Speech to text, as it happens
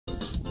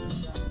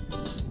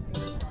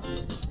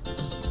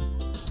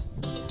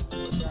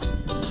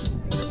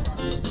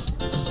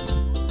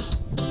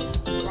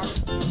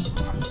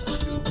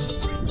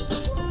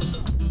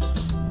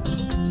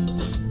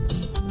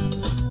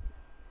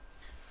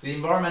the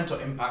environmental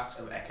impacts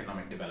of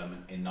economic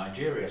development in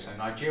Nigeria. So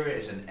Nigeria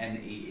is an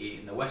NEE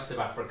in the west of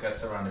Africa,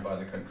 surrounded by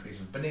the countries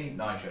of Benin,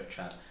 Niger,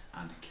 Chad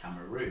and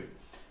Cameroon.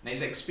 And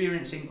is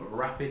experiencing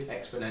rapid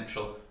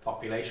exponential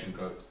population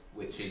growth,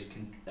 which is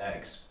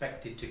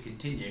expected to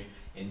continue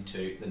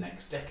into the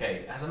next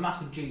decade. It has a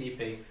massive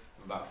GDP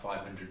of about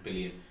 500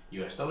 billion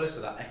US dollars,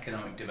 so that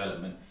economic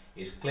development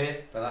is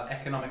clear, but that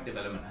economic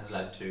development has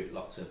led to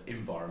lots of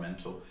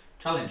environmental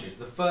challenges.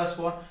 The first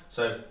one,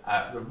 the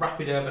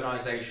rapid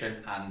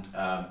urbanisation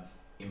and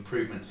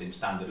improvements in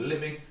standard of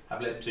living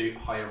have led to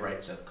higher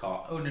rates of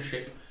car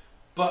ownership,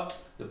 but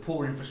the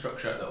poor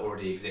infrastructure that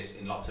already exists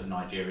in lots of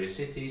Nigeria's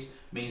cities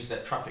means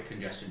that traffic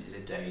congestion is a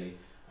daily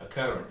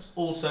occurrence.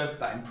 Also,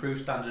 that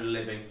improved standard of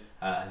living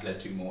has led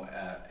to more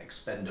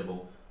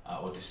expendable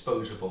or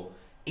disposable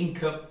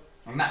income,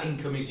 and that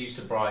income is used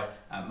to buy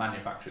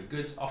manufactured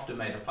goods, often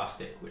made of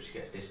plastic, which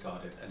gets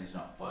discarded and is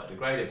not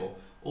biodegradable.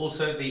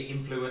 Also, the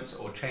influence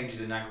or changes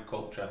in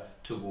agriculture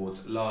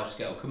towards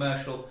large-scale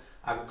commercial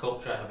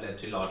agriculture have led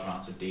to large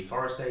amounts of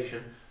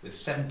deforestation, with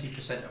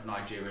 70% of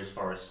Nigeria's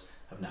forests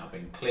have now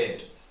been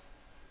cleared.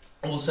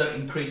 Also,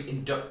 increased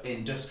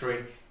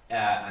industry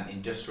and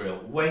industrial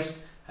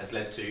waste has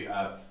led to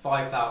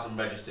 5,000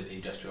 registered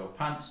industrial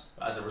plants.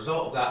 But as a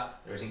result of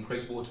that, there is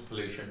increased water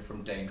pollution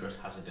from dangerous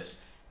hazardous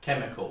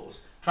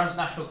chemicals.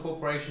 Transnational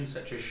corporations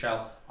such as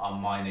Shell are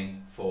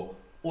mining for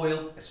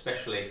oil,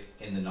 especially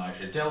in the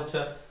Niger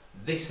Delta.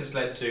 This has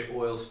led to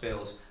oil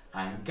spills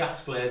and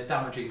gas flares,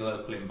 damaging the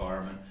local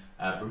environment,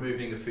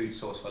 removing a food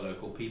source for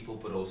local people,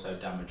 but also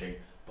damaging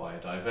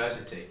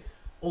biodiversity.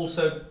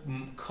 Also,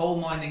 coal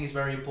mining is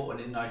very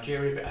important in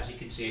Nigeria, but as you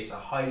can see, it's a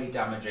highly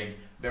damaging,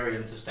 very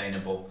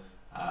unsustainable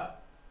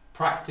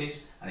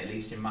practice, and it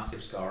leads to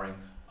massive scarring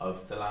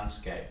of the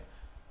landscape.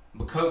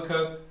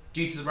 Makoko,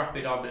 due to the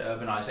rapid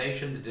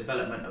urbanisation, the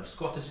development of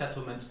squatter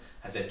settlements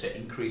has led to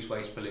increased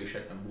waste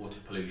pollution and water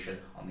pollution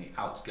on the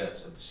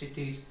outskirts of the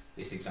cities.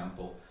 This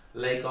example,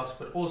 Lagos,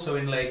 but also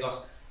in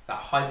Lagos, that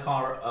high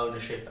car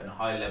ownership and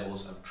high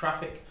levels of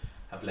traffic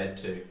have led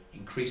to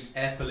increased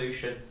air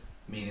pollution,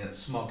 meaning that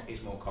smog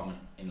is more common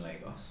in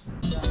Lagos.